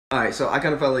Alright, so I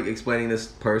kind of felt like explaining this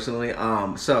personally.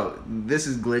 So this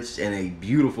is glitched in a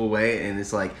beautiful way, and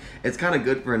it's like, it's kind of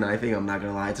good for knifing, I'm not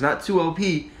gonna lie. It's not too OP,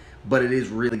 but it is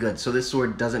really good. So this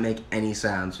sword doesn't make any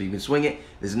sound. So you can swing it,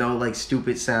 there's no like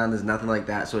stupid sound, there's nothing like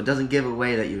that. So it doesn't give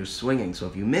away that you're swinging. So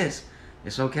if you miss,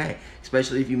 it's okay.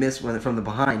 Especially if you miss from the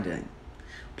behind.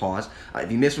 Pause.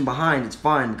 If you miss from behind, it's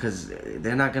fine because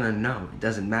they're not gonna know. It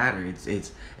doesn't matter.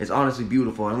 It's honestly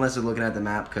beautiful, unless they're looking at the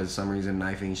map because some reason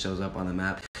knifing shows up on the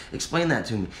map. Explain that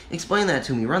to me. Explain that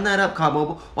to me. Run that up, COD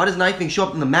Mobile. Why does knifing show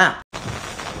up on the map?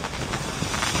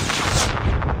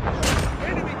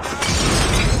 Enemy down.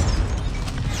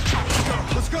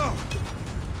 Let's go.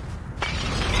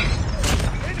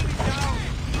 Enemy down.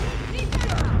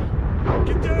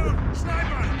 Get down.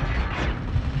 Sniper.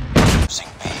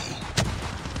 Using B.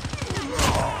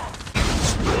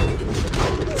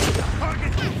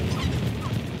 Target.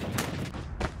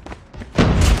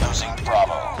 Losing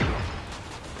Bravo.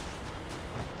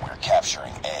 We're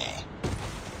capturing A.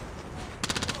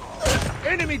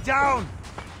 Enemy down.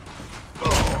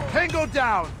 Tango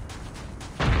down.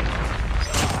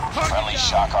 Friendly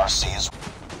shock RC is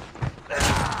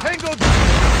Tango down.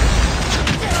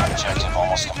 objective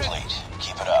almost complete.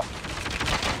 Keep it up.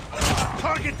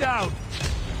 Target down.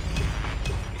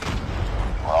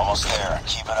 We're almost there.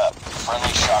 Keep it up.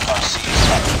 Friendly shock RC is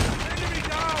coming. Enemy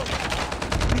down.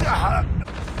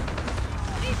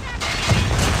 Enemy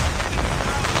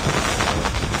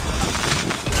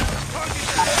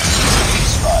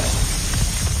spotted.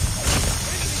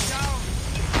 Enemy down.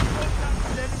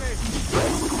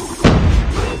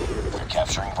 We're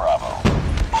capturing Bravo.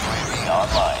 UAV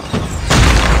online.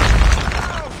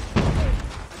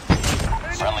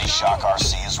 Friendly shock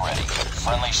RC is ready.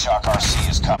 Friendly shock RC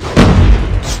is coming.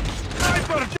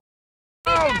 Sniper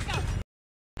down.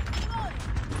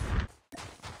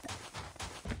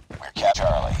 We're capturing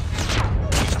Charlie.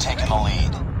 We've taken the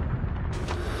lead.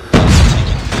 Enemy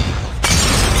taking B.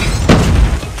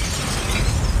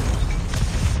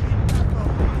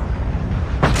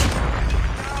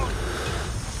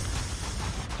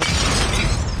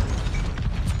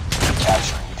 We're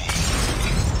capturing B.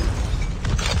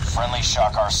 Friendly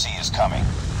shock RC is coming.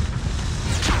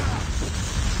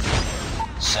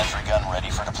 Sentry gun ready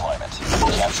for deployment.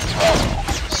 Capture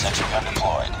Bravo. Sentry gun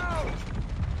deployed.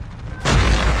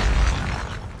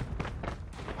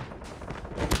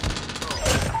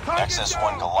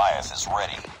 XS-1 Goliath is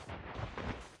ready.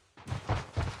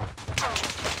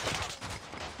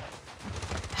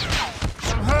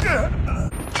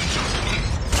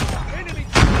 Enemy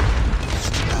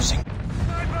Losing.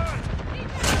 sniper.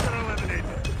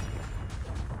 Eliminated.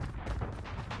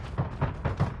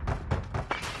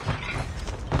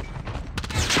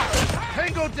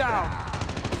 Tango down.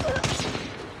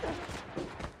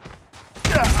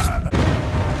 Tango down.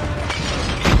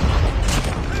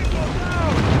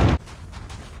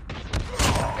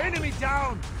 Enemy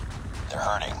down. They're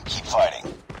hurting. Keep fighting.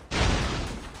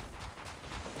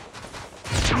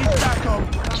 Need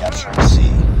backup. Capturing C.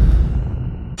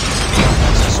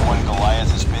 XS-1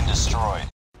 Goliath has been destroyed.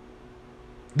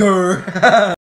 Durr.